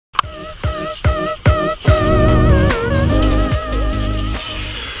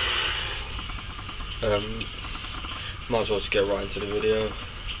Might as well just get right into the video.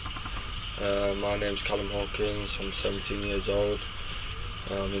 My name's Callum Hawkins, I'm 17 years old.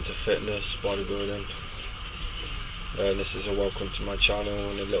 I'm into fitness, bodybuilding. This is a welcome to my channel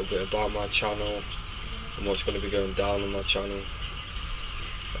and a little bit about my channel and what's going to be going down on my channel.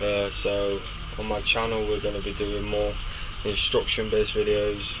 So on my channel we're going to be doing more instruction based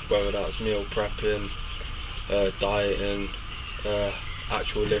videos, whether that's meal prepping, dieting,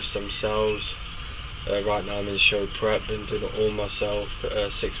 actual lifts themselves. Right now I'm in show prep, been doing it all myself,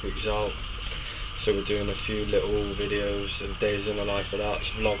 6 weeks out. So we're doing a few little videos and days in the life of that,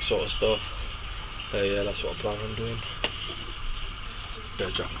 vlog sort of stuff. Yeah, that's what I plan on doing.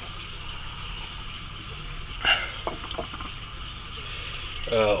 Good job.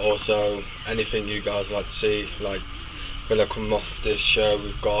 Also, anything you guys like to see, like when I come off this show,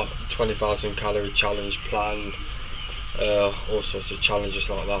 we've got 20,000 calorie challenge planned, all sorts of challenges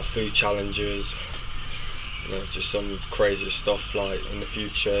like that, food challenges, you know, just some crazy stuff like in the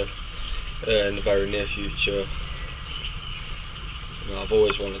future, in the very near future. You know, I've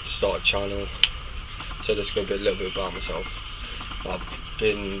always wanted to start a channel, so this is going to be a little bit about myself. I've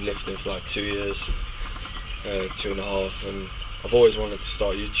been lifting for like 2 years, 2.5, and I've always wanted to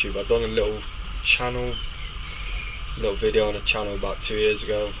start YouTube. I've done a little video on a channel about 2 years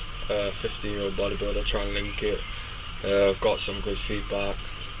ago, 15-year-old bodybuilder, trying to link it. Got some good feedback,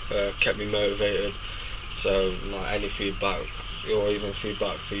 kept me motivated. So like any feedback or even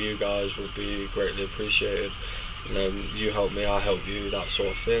feedback for you guys would be greatly appreciated. You know, you help me, I help you, that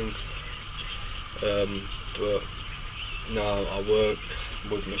sort of thing. But now I work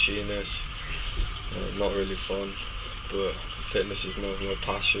with machinists, not really fun, but fitness is more of my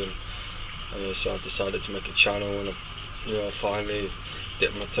passion. So I decided to make a channel, and I finally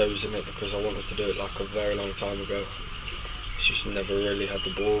dipped my toes in it because I wanted to do it like a very long time ago. Just never really had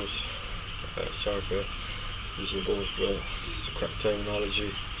the balls. Sorry for using balls, but it's the correct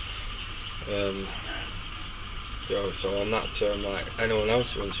terminology. So on that term, like anyone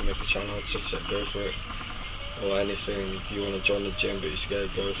else who wants to make a channel, I'd just say go for it. Or anything, if you want to join the gym but you're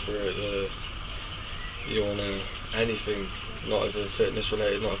scared, go for it. You want to anything, not even fitness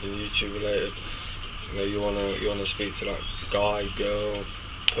related, not even YouTube related. You know, you want to speak to that guy, girl,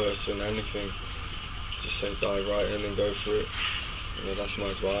 person, anything. Just say dive right in and go for it. You know, that's my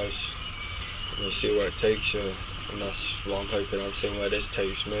advice. You know, see where it takes you, and that's what I'm hoping. I'm seeing where this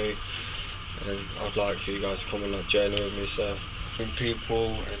takes me, and I'd like for you guys to come on that journey with me. So,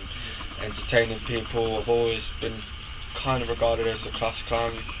 people and entertaining people, I've always been kind of regarded as a class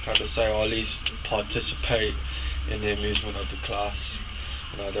clown, you can kind of say, or at least participate in the amusement of the class.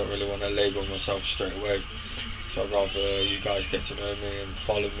 And I don't really want to label myself straight away, so I'd rather you guys get to know me and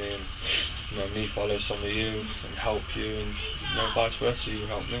follow me, and you know, me follow some of you and help you, and you know, vice versa, you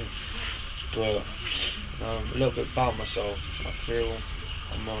help me. But a little bit about myself, I feel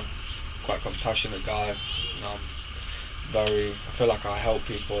I'm a quite compassionate guy. You know, I feel like I help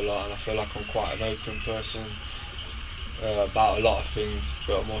people a lot, and I feel like I'm quite an open person about a lot of things,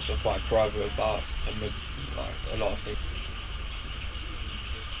 but I'm also quite private about like a lot of things.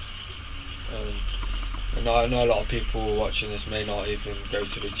 And I know a lot of people watching this may not even go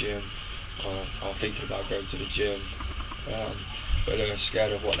to the gym or are thinking about going to the gym, but they're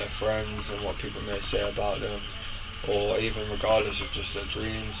scared of what their friends and what people may say about them, or even regardless of just their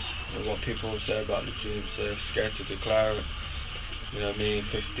dreams and what people will say about the dreams, they're scared to declare it. You know, me,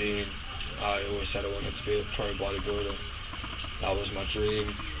 15, I always said I wanted to be a pro bodybuilder. That was my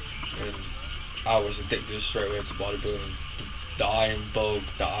dream, and I was addicted straight away to bodybuilding. The iron bug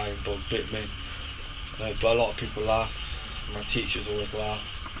bit me. But a lot of people laughed. My teachers always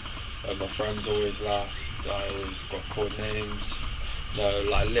laughed. My friends always laughed. I always got called names.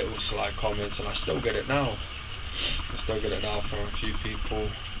 Like little sly comments, and I still get it now. I still get it now from a few people.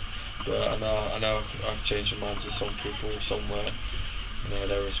 But I know I've changed my mind to some people somewhere. You know,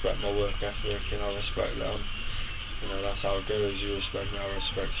 they respect my work ethic, and I respect them. You know, that's how it goes. You respect me, I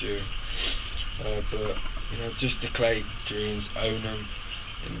respect you. But you know, just declare dreams, own them,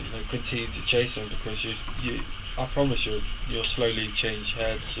 and you know, continue to chase them, because I promise you'll slowly change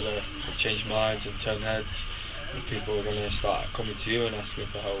heads, you know, change minds and turn heads, and people are going to start coming to you and asking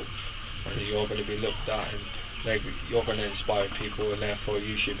for help, and you're going to be looked at, and you're going to inspire people, and therefore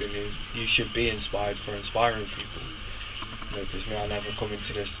you should be inspired for inspiring people. You know, because I never come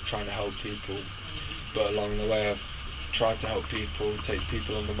into this trying to help people, but along the way I've tried to help people, take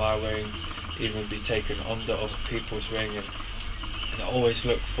people under my wing, even be taken under other people's wing, and I always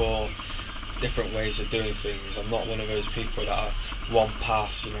look for different ways of doing things. I'm not one of those people that are one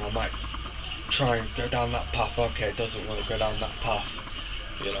path. You know, I might try and go down that path, okay, it doesn't want to go down that path,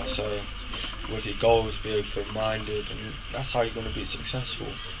 you know, so with your goals, be open-minded, and that's how you're going to be successful.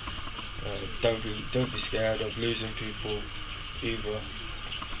 Don't be scared of losing people either.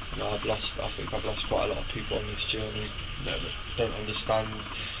 You know, I think I've lost quite a lot of people on this journey that don't understand,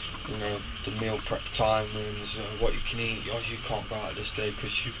 you know, the meal prep timings, what you can eat. Oh, you can't go out this day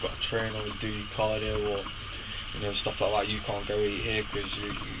because you've got to train or do your cardio, or you know, stuff like that. You can't go eat here because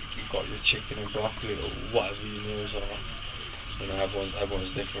you've got your chicken and broccoli or whatever your meals are. You know,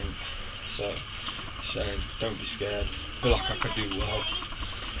 everyone's different. So saying, don't be scared. I feel like I can do well.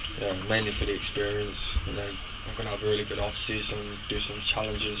 Yeah, mainly for the experience. You know, I'm gonna have a really good off season, do some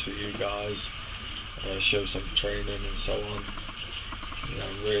challenges for you guys, show some training and so on. You know,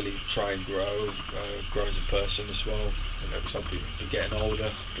 really try and grow as a person as well. You know, because I'll be getting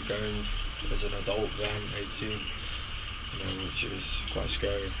older, be going as an adult then, 18. You know, which is quite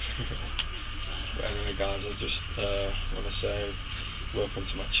scary. But anyway, guys, I just want to say welcome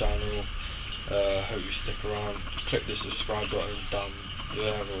to my channel. Hope you stick around. Click the subscribe button down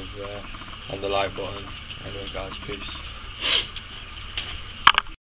there or there, and the like button. Anyway, guys, peace.